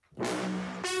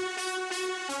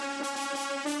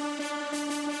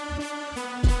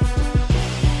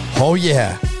Oh,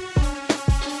 yeah.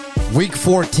 Week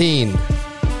 14.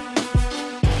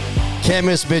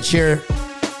 Camus Mitch here.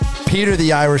 Peter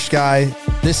the Irish guy.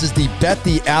 This is the Bet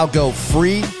the Algo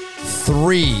Free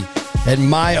 3. And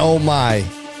my, oh my,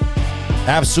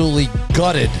 absolutely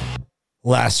gutted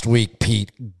last week,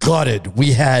 Pete. Gutted.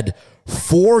 We had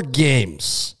 4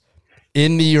 games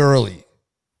in the early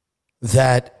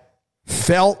that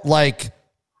felt like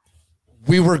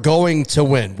we were going to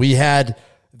win. We had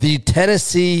the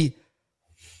Tennessee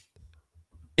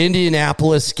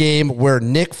Indianapolis game where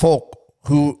Nick Folk,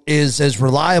 who is as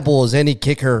reliable as any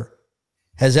kicker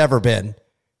has ever been,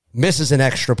 misses an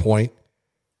extra point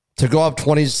to go up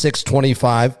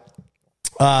 26-25.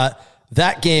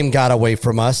 That game got away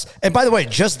from us. And by the way,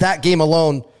 just that game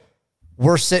alone,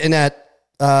 we're sitting at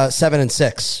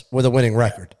 7-6 with a winning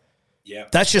record. Yeah.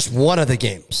 That's just one of the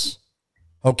games.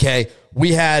 Okay.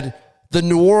 We had the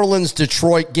New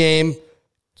Orleans-Detroit game.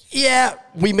 Yeah,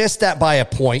 we missed that by a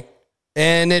point.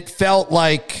 And it felt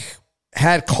like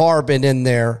had Carbon in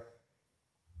there,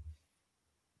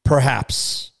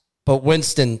 perhaps. But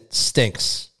Winston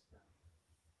stinks.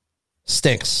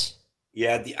 Stinks.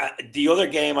 Yeah, the other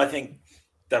game I think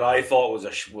that I thought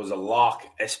was a lock,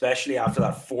 especially after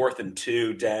that 4th and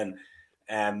 2 down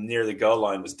near the goal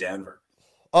line, was Denver.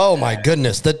 Oh my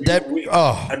goodness!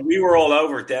 And we were all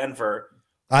over Denver.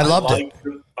 I loved it.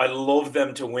 I loved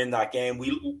them to win that game.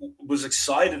 We was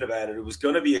excited about it. It was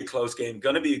going to be a close game,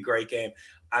 going to be a great game,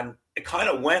 and it kind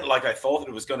of went like I thought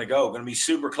it was going to go. Going to be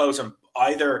super close, and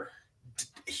either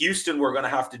Houston were going to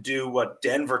have to do what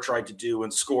Denver tried to do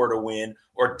and score to win,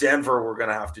 or Denver were going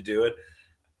to have to do it.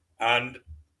 And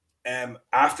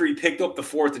after he picked up the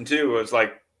 4th and 2, it was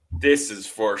like, this is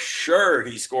for sure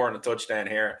he's scoring a touchdown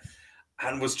here.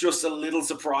 And was just a little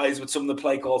surprised with some of the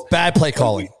play calls. Bad play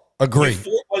calling. Agree.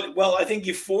 Well, I think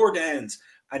you 4 downs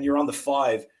and you're on the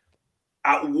 5.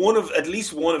 At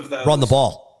least one of those. Run the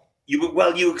ball.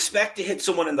 You expect to hit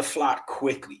someone in the flat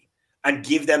quickly and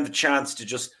give them the chance to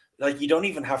just, like, you don't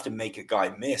even have to make a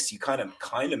guy miss. You kind of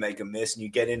make a miss and you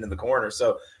get into the corner.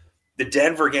 So the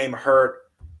Denver game hurt.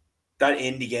 That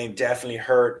Indy game definitely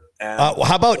hurt. How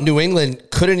about New England?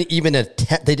 They didn't even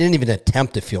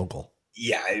attempt a field goal.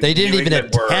 Yeah. They didn't even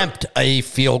attempt a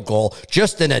field goal,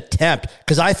 just an attempt,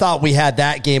 because I thought we had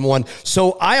that game won.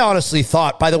 So I honestly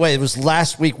thought, by the way, it was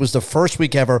last week was the first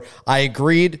week ever I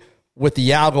agreed with the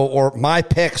Algo, or my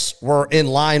picks were in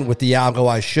line with the Algo,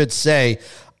 I should say.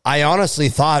 I honestly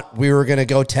thought we were going to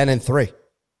go 10-3.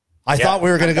 I thought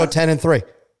we were going to go 10-3.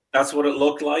 That's what it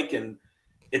looked like, and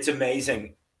it's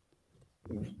amazing.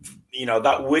 You know,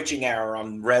 that witching hour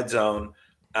on Red Zone,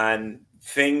 and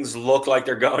things look like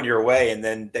they're going your way, and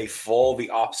then they fall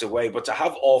the opposite way. But to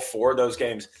have all 4 of those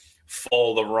games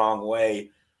fall the wrong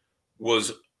way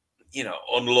was,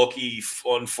 unlucky,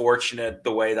 unfortunate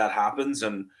the way that happens.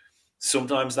 And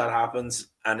sometimes that happens.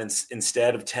 And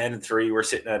instead of 10-3, we're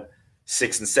sitting at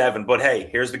 6-7. But hey,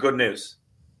 here's the good news.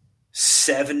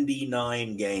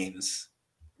 79 games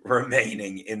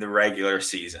remaining in the regular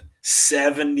season.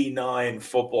 79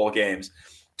 football games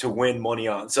to win money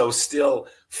on. So still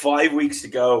 5 weeks to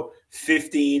go,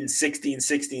 15, 16,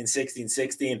 16, 16,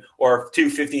 16, or 2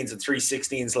 15s and 3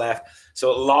 16s left.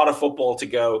 So a lot of football to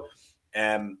go.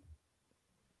 A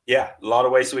lot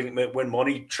of ways so we can win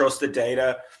money, trust the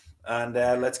data, and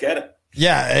let's get it.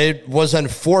 Yeah, it was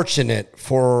unfortunate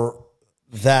for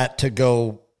that to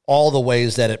go all the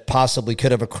ways that it possibly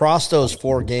could have. Across those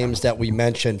 4 games that we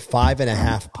mentioned,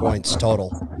 5.5 points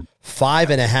total.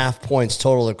 5.5 points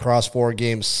total across 4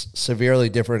 games. Severely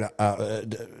different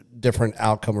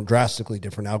outcome, or drastically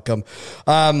different outcome.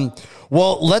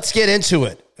 Well, let's get into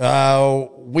it.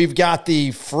 We've got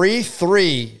the free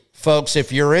 3, folks.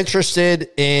 If you're interested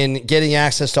in getting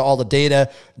access to all the data,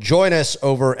 join us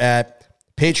over at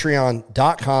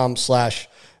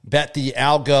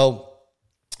patreon.com/betthealgo.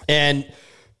 And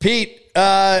Pete,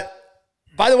 by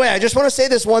the way, I just want to say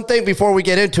this one thing before we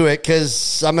get into it,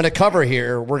 because I'm going to cover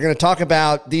here. We're going to talk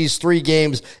about these 3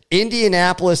 games: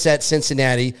 Indianapolis at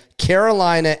Cincinnati,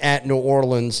 Carolina at New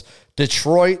Orleans,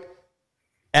 Detroit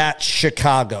at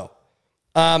Chicago.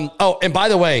 And by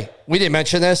the way, we didn't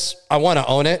mention this. I want to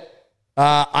own it.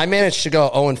 I managed to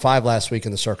go 0-5 last week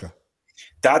in the Circa.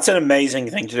 That's an amazing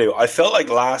thing to do. I felt like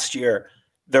last year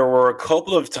there were a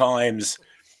couple of times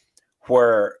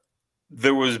where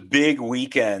there was big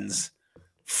weekends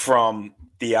from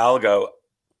the Algo,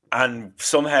 and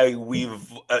somehow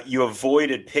you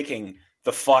avoided picking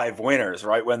the 5 winners,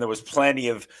 right? When there was plenty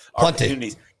of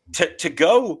opportunities to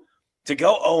go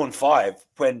 0-5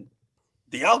 when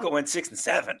the Algo went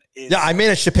 6-7. I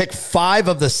managed to pick 5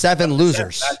 of the 7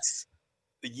 losers.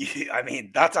 I mean,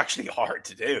 that's actually hard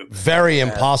to do. Very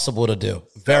impossible to do.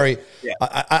 Very. Yeah,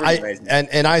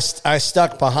 I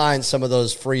stuck behind some of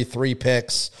those free 3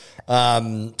 picks.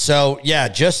 So yeah,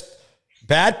 just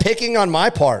bad picking on my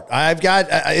part. I've got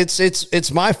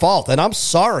it's my fault, and I'm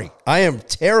sorry. I am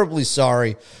terribly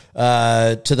sorry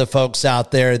to the folks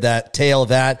out there that tail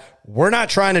that. We're not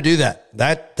trying to do that.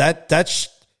 That's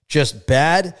just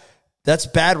bad. That's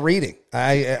bad reading.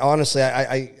 I honestly,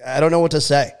 I don't know what to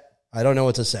say. I don't know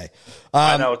what to say.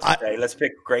 I know what to say. Let's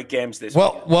pick great games this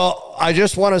weekend. Well, I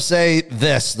just want to say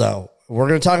this, though. We're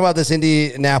going to talk about this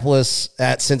Indianapolis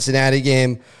at Cincinnati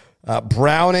game.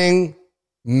 Browning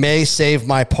may save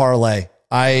my parlay.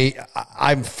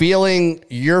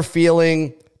 You're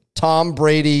feeling Tom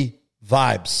Brady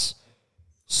vibes.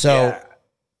 So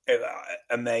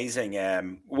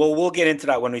amazing. We'll get into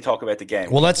that when we talk about the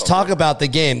game. Well, let's talk about the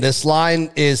game. This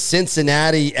line is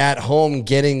Cincinnati at home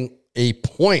getting a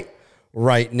point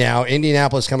right now.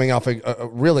 Indianapolis coming off a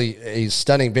really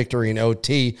stunning victory in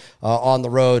OT on the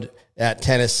road at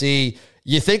Tennessee.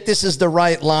 You think this is the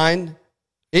right line?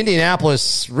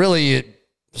 Indianapolis really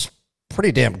is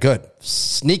pretty damn good,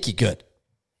 sneaky good.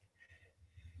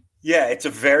 Yeah, it's a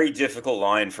very difficult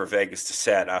line for Vegas to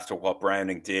set after what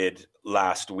Browning did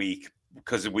last week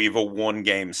because we have a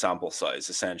 1-game sample size,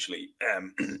 essentially.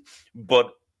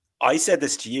 But I said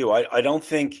this to you. I don't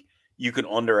think you can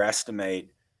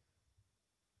underestimate.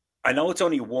 I know it's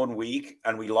only 1 week,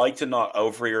 and we like to not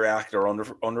overreact or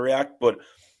underreact, but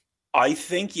I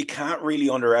think you can't really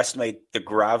underestimate the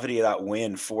gravity of that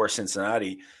win for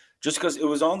Cincinnati, just because it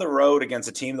was on the road against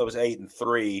a team that was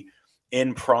 8-3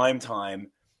 in prime time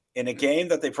in a game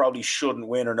that they probably shouldn't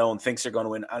win or no one thinks they're going to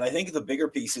win. And I think the bigger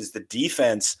piece is the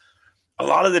defense. A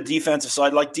lot of the defensive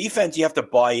side, like defense, you have to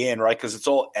buy in, right? Because it's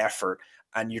all effort,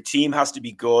 and your team has to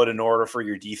be good in order for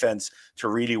your defense to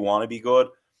really want to be good.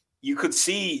 You could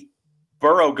see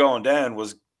Burrow going down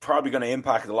was probably going to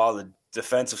impact a lot of the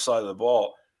defensive side of the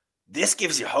ball. This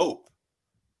gives you hope.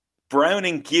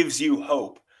 Browning gives you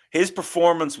hope. His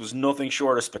performance was nothing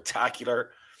short of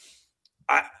spectacular.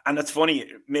 And it's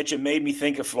funny, Mitch, it made me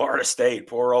think of Florida State,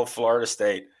 poor old Florida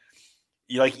State.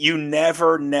 You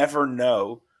never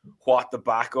know what the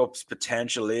backup's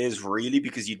potential is, really,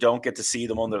 because you don't get to see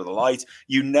them under the lights.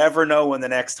 You never know when the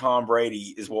next Tom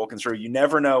Brady is walking through. You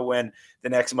never know when the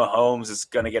next Mahomes is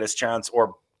going to get his chance,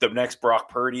 or the next Brock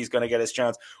Purdy is going to get his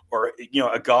chance, or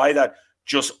a guy that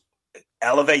just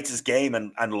elevates his game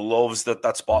and loves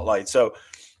that spotlight. So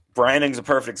Browning's a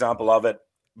perfect example of it.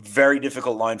 Very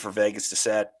difficult line for Vegas to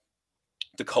set.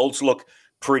 The Colts look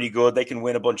pretty good. They can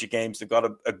win a bunch of games. They've got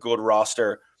a good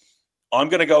roster. I'm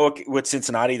going to go with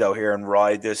Cincinnati, though, here and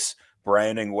ride this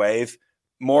Browning wave,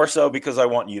 more so because I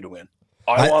want you to win.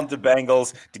 I want the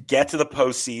Bengals to get to the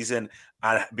postseason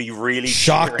and be really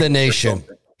shock the nation.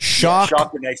 Shock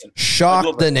the nation.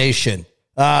 Shock the nation.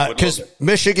 Because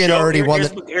Michigan already won.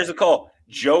 Here's a call.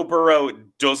 Joe Burrow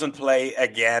doesn't play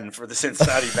again for the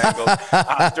Cincinnati Bengals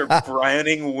after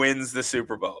Browning wins the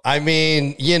Super Bowl. I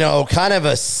mean, kind of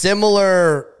a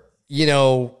similar,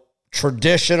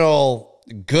 traditional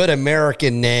good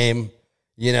American name,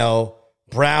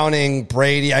 Browning,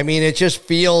 Brady. I mean, it just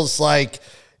feels like,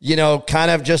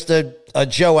 kind of just a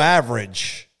Joe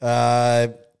average.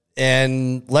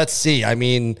 And let's see. I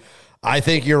mean, I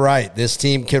think you're right. This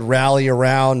team could rally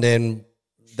around, and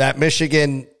that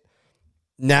Michigan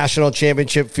national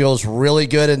championship feels really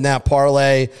good in that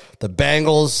parlay. The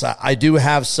Bengals, I do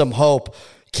have some hope.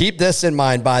 Keep this in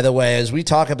mind, by the way, as we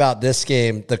talk about this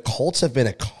game, the Colts have been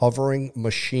a covering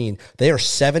machine. They are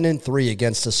 7-3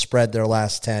 against the spread their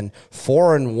last 10,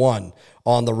 4-1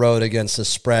 on the road against the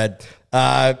spread.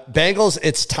 Bengals,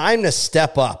 it's time to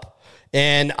step up.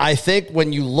 And I think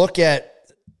when you look at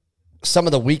some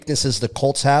of the weaknesses the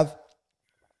Colts have,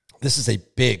 this is a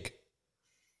big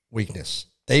weakness.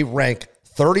 They rank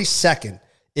 32nd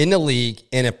in the league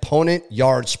in opponent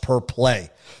yards per play.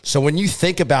 So when you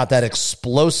think about that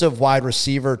explosive wide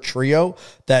receiver trio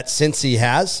that Cincy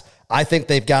has, I think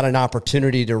they've got an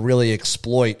opportunity to really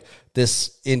exploit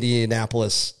this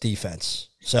Indianapolis defense.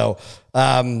 So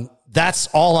that's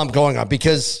all I'm going on,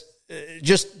 because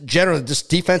just generally this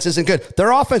defense isn't good.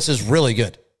 Their offense is really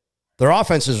good. Their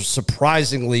offense is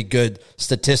surprisingly good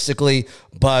statistically,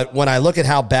 but when I look at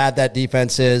how bad that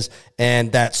defense is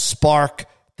and that spark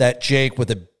that Jake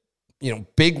with a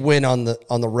big win on the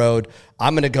road,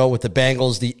 I'm going to go with the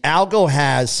Bengals. The ALGO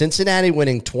has Cincinnati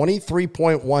winning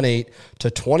 23.18 to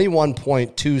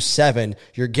 21.27.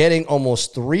 You're getting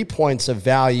almost 3 points of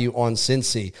value on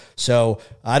Cincy. So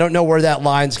I don't know where that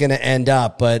line's going to end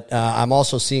up, but I'm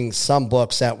also seeing some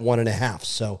books at 1.5.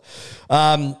 So,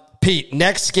 Pete,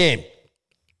 next game.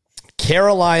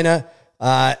 Carolina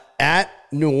at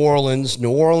New Orleans.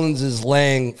 New Orleans is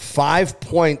laying 5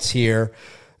 points here.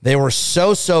 They were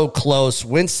so close.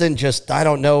 Winston just, I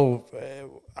don't know,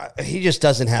 he just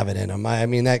doesn't have it in him. I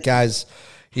mean, that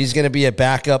he's going to be a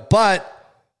backup, but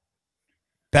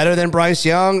better than Bryce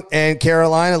Young and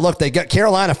Carolina. Look,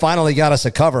 Carolina finally got us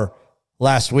a cover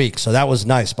last week, so that was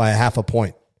nice by a half a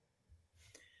point.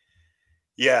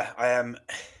 Yeah,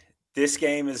 this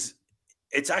game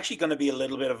it's actually going to be a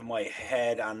little bit of my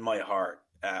head and my heart.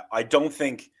 I don't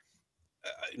think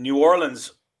New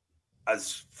Orleans,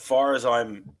 as far as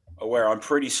I'm aware, I'm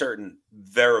pretty certain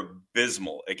they're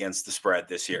abysmal against the spread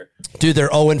this year. Dude, they're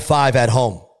 0-5 at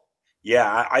home.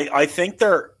 Yeah, I think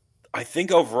I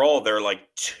think overall they're like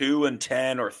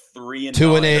 2-10 or 3-9.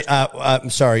 2-8. I'm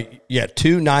sorry. Yeah,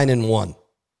 2-9-1.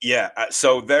 Yeah,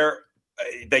 so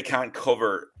they can't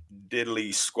cover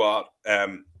diddly squat.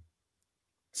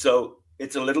 So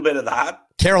it's a little bit of that.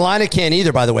 Carolina can't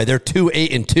either, by the way. They're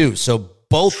 2-8-2. So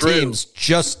both teams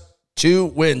just 2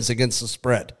 wins against the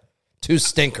spread. 2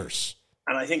 stinkers.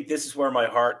 And I think this is where my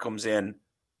heart comes in.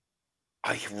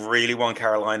 I really want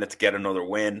Carolina to get another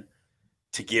win,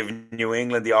 to give New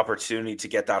England the opportunity to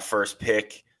get that first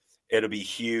pick. It'll be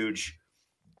huge.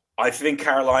 I think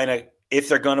Carolina, if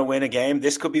they're going to win a game,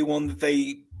 this could be one that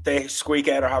they squeak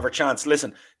out or have a chance.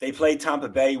 Listen, they played Tampa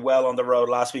Bay well on the road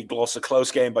last week, lost a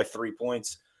close game by 3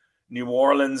 points. New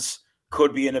Orleans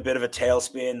could be in a bit of a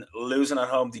tailspin, losing at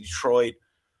home to Detroit.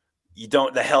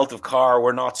 The health of Carr,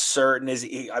 we're not certain.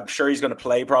 I'm sure he's going to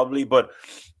play probably, but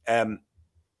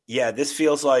this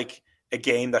feels like a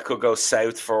game that could go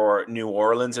south for New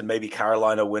Orleans and maybe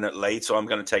Carolina win it late. So I'm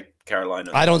going to take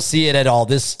Carolina. I don't see it at all.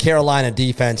 This Carolina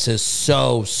defense is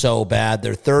so bad.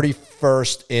 They're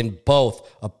 31st in both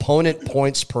opponent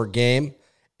points per game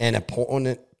and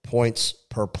opponent points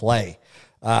per play.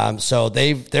 So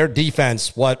their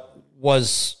defense, what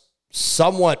was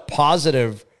somewhat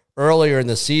positive earlier in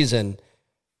the season,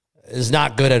 is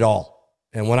not good at all.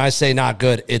 And when I say not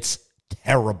good, it's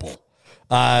terrible.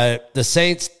 The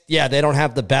Saints, they don't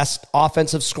have the best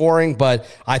offensive scoring, but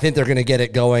I think they're going to get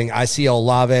it going. I see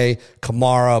Olave,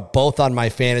 Kamara, both on my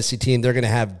fantasy team. They're going to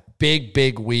have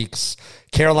big weeks.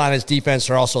 Carolina's defense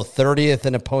are also 30th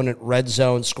in opponent red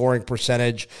zone scoring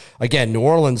percentage. Again, New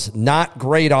Orleans, not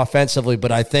great offensively,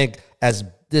 but I think as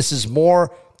this is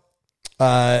more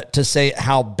to say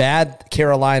how bad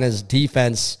Carolina's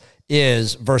defense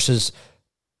is versus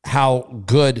how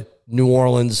good New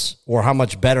Orleans or how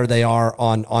much better they are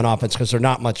on offense, because they're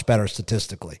not much better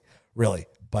statistically, really.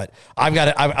 But I'm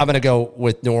going to go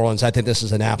with New Orleans. I think this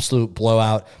is an absolute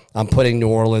blowout. I'm putting New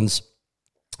Orleans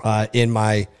in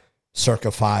my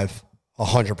circa 5,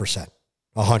 100%.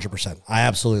 100%. I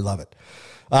absolutely love it.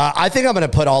 I think I'm going to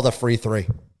put all the free 3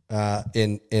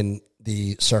 in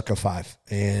the circa 5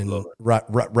 and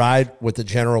ride with the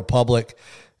general public.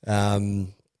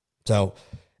 So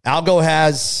ALGO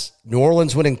has New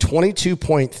Orleans winning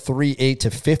 22.38 to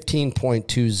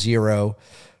 15.20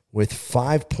 with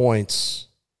 5 points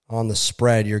on the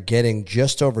spread. You're getting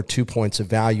just over 2 points of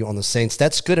value on the Saints.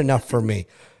 That's good enough for me.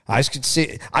 I could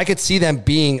see them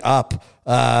being up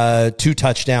 2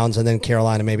 touchdowns and then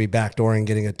Carolina maybe backdooring,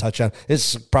 getting a touchdown.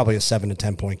 It's probably a 7 to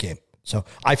 10 point game. So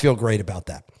I feel great about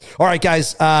that. All right,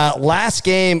 guys, last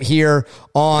game here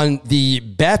on the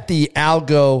Bet the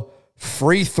Algo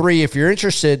free 3. If you're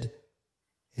interested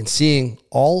in seeing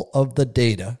all of the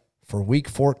data for week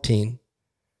 14,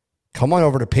 come on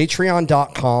over to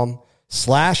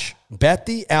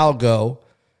patreon.com/betthealgo.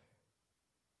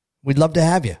 We'd love to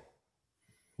have you.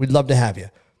 We'd love to have you.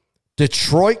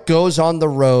 Detroit goes on the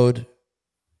road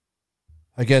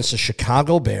against the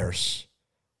Chicago Bears.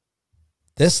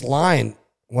 This line,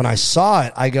 when I saw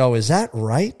it, I go, is that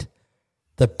right?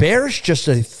 The Bears just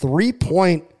a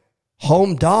 3-point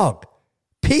home dog.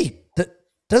 Pete,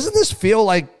 doesn't this feel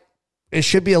like it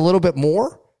should be a little bit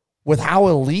more with how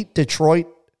elite Detroit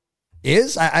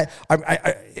is? I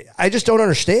just don't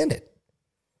understand it.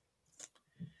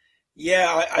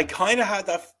 Yeah, I kind of had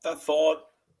that thought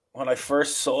when I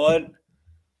first saw it.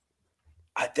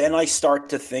 Then I start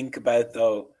to think about,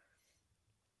 though,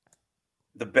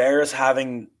 the Bears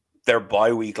having their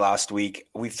bye week last week.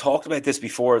 We've talked about this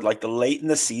before. Like the late in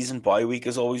the season bye week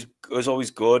is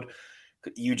always good.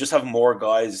 You just have more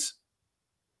guys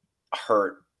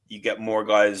hurt. You get more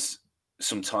guys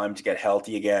some time to get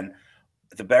healthy again.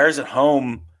 The Bears at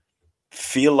home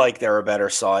feel like they're a better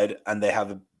side and they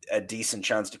have a decent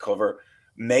chance to cover.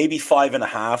 Maybe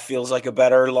 5.5 feels like a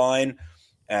better line.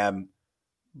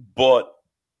 But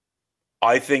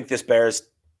I think this Bears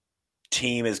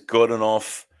team is good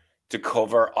enough to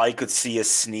cover. I could see a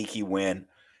sneaky win.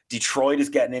 Detroit is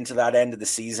getting into that end of the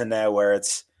season now where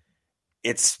it's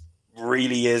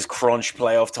really is crunch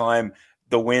playoff time.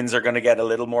 The wins are going to get a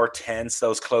little more tense,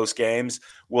 those close games.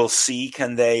 We'll see,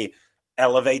 can they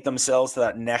elevate themselves to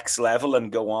that next level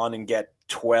and go on and get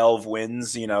 12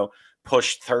 wins,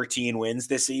 push 13 wins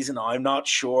this season? I'm not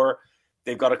sure.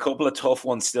 They've got a couple of tough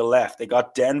ones still left. They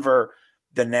got Denver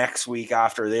the next week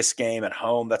after this game at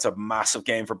home. That's a massive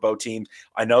game for both teams.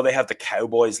 I know they have the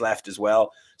Cowboys left as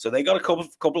well. So they got a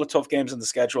couple of tough games in the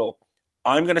schedule.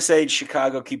 I'm going to say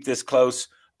Chicago keep this close.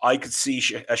 I could see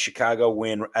a Chicago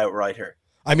win outright here.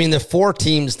 I mean, the 4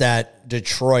 teams that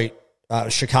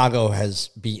Chicago has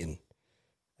beaten,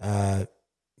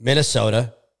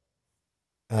 Minnesota,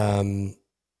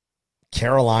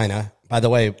 Carolina. By the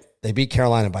way, they beat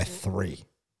Carolina by 3.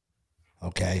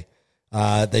 Okay.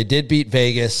 They did beat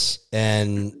Vegas,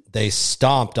 and they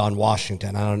stomped on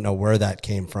Washington. I don't know where that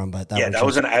came from, but that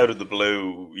was an out of the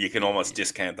blue. You can almost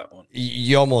discount that one.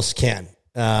 You almost can.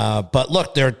 But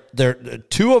look, they're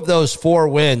 2 of those 4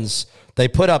 wins, they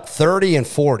put up 30 and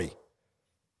 40.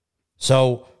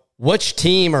 So which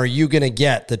team are you going to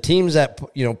get? The teams that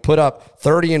put up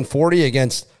 30 and 40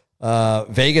 against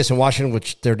Vegas and Washington,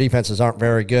 which their defenses aren't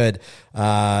very good.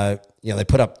 They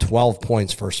put up 12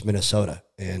 points versus Minnesota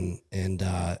and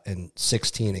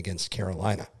 16 against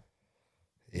Carolina.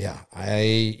 Yeah,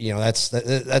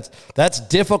 that's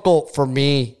difficult for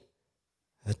me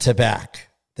to back.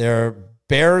 Their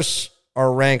Bears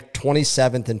are ranked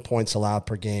 27th in points allowed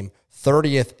per game,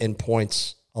 30th in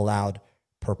points allowed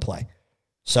per play.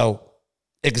 So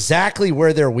exactly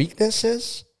where their weakness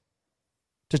is,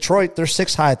 Detroit, they're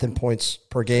 6th highest in points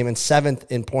per game and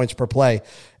 7th in points per play.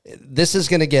 This is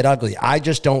going to get ugly. I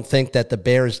just don't think that the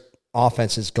Bears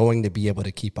offense is going to be able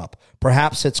to keep up.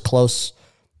 Perhaps it's close,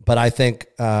 but I think,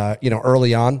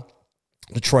 early on,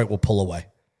 Detroit will pull away.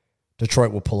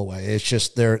 It's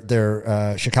just their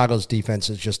Chicago's defense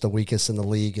is just the weakest in the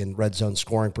league in red zone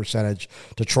scoring percentage.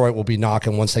 Detroit will be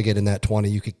knocking once they get in that 20.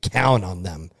 You could count on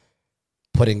them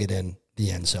putting it in the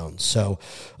end zone. So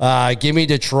give me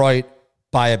Detroit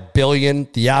by 1 billion.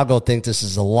 The ALGO think this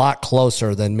is a lot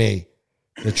closer than me.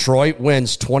 Detroit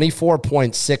wins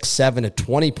 24.67 to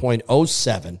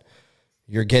 20.07.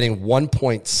 You're getting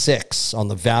 1.6 on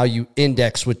the value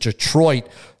index with Detroit.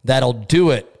 That'll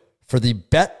do it for the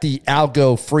Bet the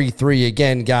Algo free 3.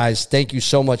 Again, guys, thank you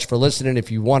so much for listening.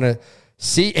 If you want to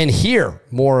see and hear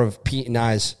more of Pete and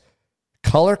I's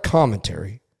color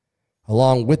commentary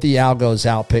along with the Algo's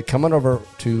output, come on over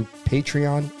to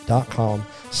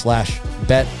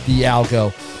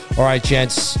patreon.com/betthealgo. All right,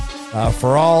 gents,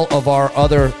 for all of our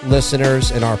other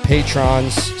listeners and our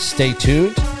patrons, stay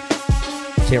tuned.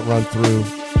 Can't run through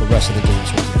the rest of the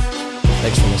games with you.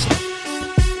 Thanks for listening.